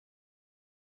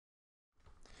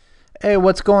Hey,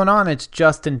 what's going on? It's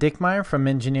Justin Dickmeyer from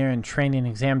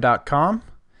engineeringtrainingexam.com.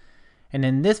 And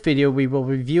in this video, we will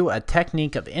review a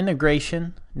technique of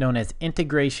integration known as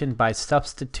integration by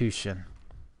substitution.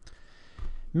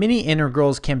 Many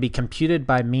integrals can be computed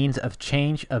by means of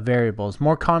change of variables,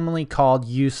 more commonly called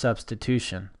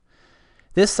U-substitution.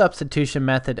 This substitution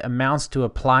method amounts to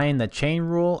applying the chain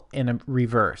rule in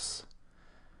reverse.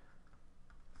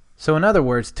 So in other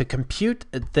words, to compute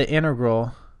the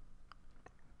integral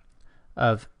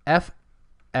of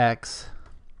f(x),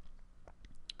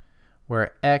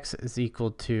 where x is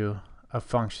equal to a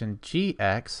function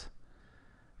gx,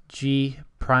 g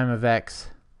prime of x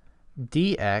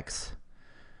dx,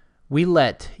 we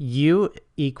let u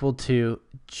equal to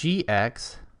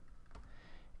gx,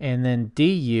 and then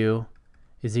du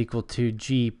is equal to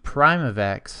g prime of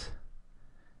x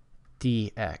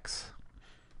dx.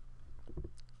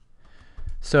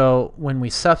 So when we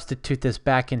substitute this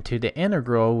back into the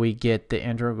integral, we get the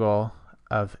integral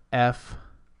of f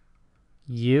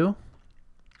u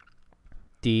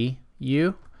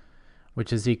du,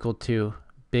 which is equal to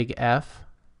big F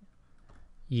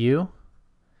u,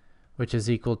 which is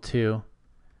equal to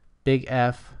big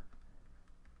F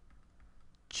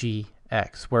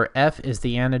gx, where f is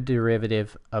the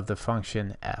antiderivative of the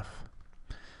function f.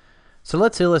 So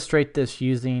let's illustrate this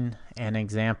using an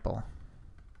example.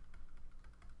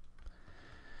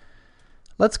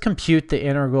 Let's compute the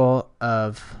integral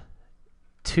of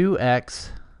 2x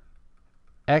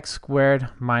x squared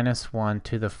minus 1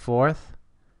 to the fourth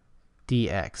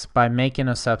dx by making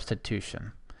a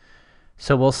substitution.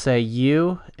 So we'll say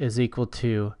u is equal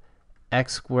to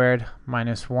x squared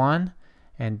minus 1,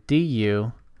 and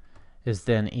du is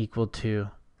then equal to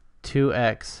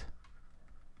 2x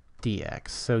dx.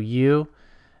 So u,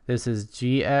 this is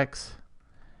gx,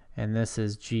 and this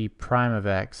is g prime of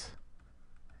x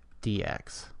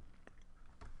dx.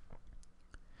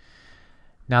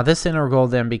 Now this integral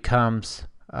then becomes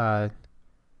the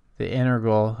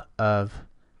integral of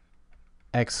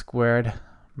x squared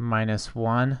minus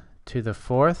 1 to the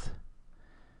fourth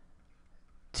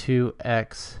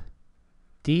 2x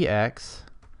dx,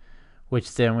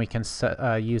 which then we can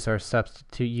use our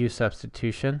u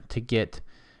substitution to get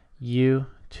u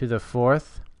to the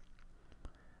fourth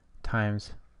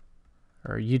times,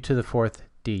 or u to the fourth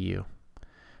du.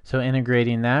 So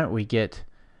integrating that, we get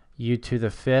u to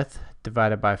the fifth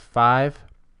divided by 5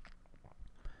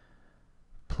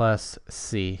 plus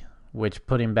c, which,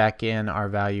 putting back in our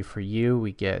value for u,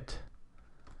 we get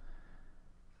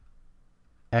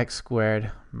x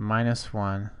squared minus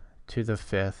 1 to the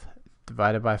fifth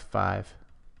divided by 5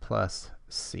 plus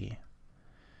c.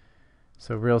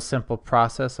 So real simple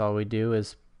process. All we do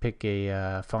is pick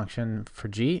a function for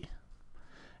g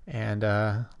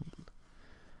and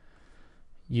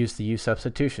use the u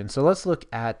substitution. So let's look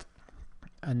at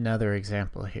another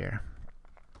example here.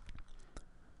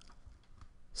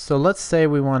 So let's say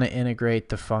we want to integrate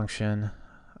the function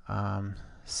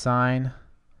sine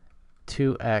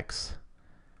 2x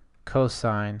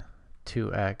cosine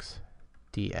 2x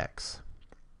dx.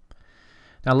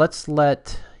 Now let's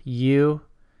let u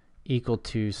equal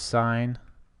to sine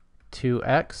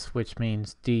 2x, which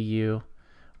means du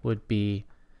would be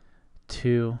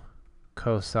 2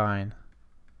 cosine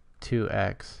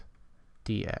 2x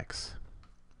dx.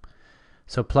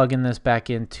 So plugging this back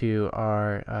into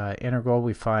our integral,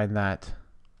 we find that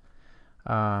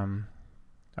our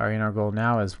integral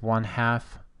now is 1/2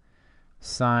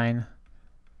 sine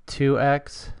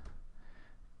 2x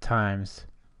times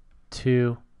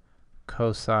 2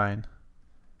 cosine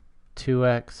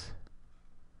 2x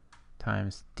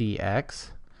times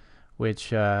dx,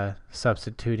 which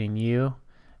substituting u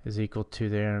is equal to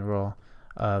the integral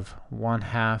of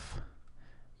 1/2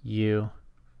 u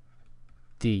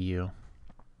du,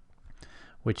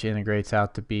 which integrates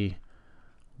out to be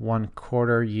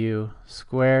 1/4 u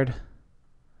squared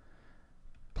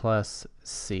plus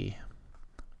c.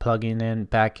 Plugging in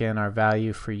back in our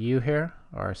value for u here,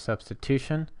 our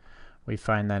substitution, we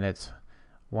find that it's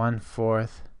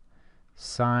 1/4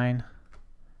 sine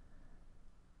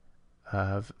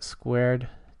of squared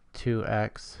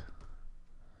 2x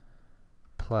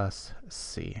plus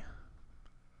c.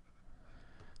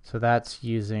 So that's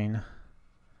using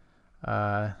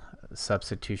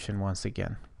substitution once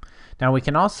again. Now we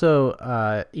can also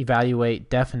evaluate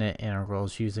definite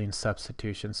integrals using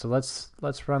substitution. So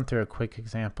let's run through a quick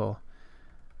example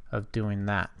of doing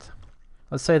that.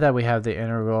 Let's say that we have the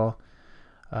integral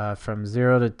from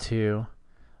 0 to 2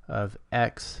 of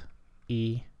x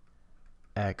e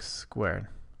x squared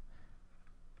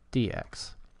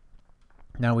dx.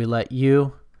 Now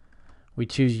we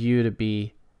choose u to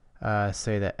be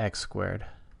say that x squared.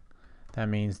 That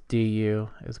means du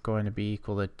is going to be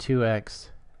equal to 2x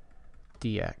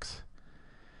dx.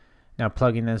 Now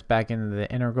plugging this back into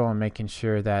the integral and making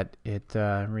sure that it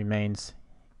remains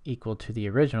equal to the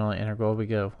original integral, we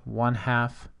go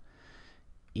 1/2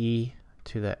 e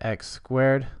to the x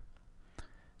squared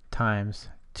times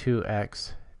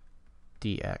 2x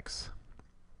dx.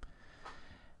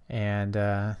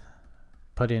 And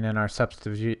putting in our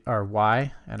substitute, our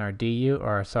y and our du,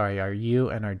 or sorry, our u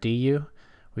and our du,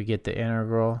 we get the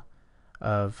integral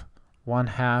of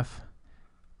 1/2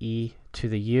 e to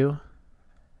the u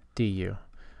du,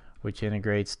 which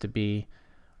integrates to be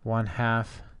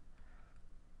 1/2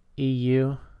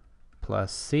 eu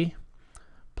plus c.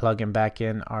 Plugging back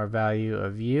in our value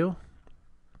of u,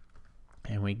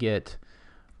 and we get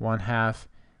 1/2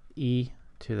 e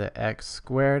to the x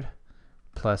squared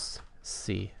plus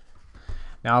c.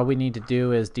 Now all we need to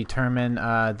do is determine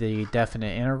the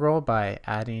definite integral by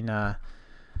adding,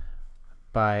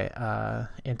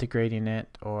 integrating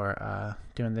it, or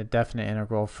doing the definite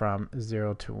integral from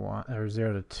 0 to 1 or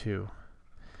 0 to 2.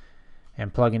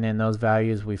 And plugging in those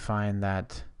values, we find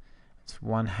that it's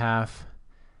 1/2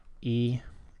 e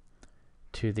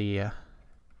to the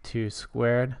 2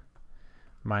 squared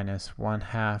minus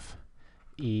 1/2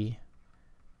 e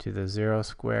to the 0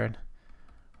 squared,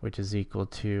 which is equal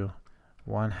to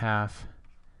 1/2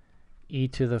 e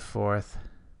to the 4th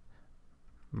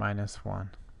minus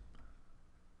 1.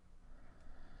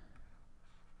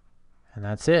 And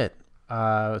that's it.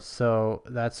 So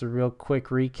that's a real quick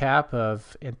recap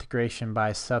of integration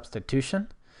by substitution.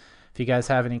 If you guys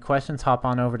have any questions, hop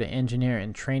on over to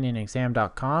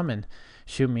engineeringtrainingexam.com and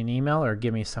shoot me an email or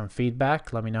give me some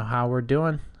feedback. Let me know how we're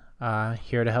doing.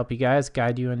 Here to help you guys,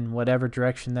 guide you in whatever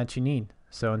direction that you need.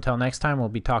 So until next time, we'll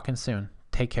be talking soon.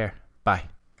 Take care. Bye.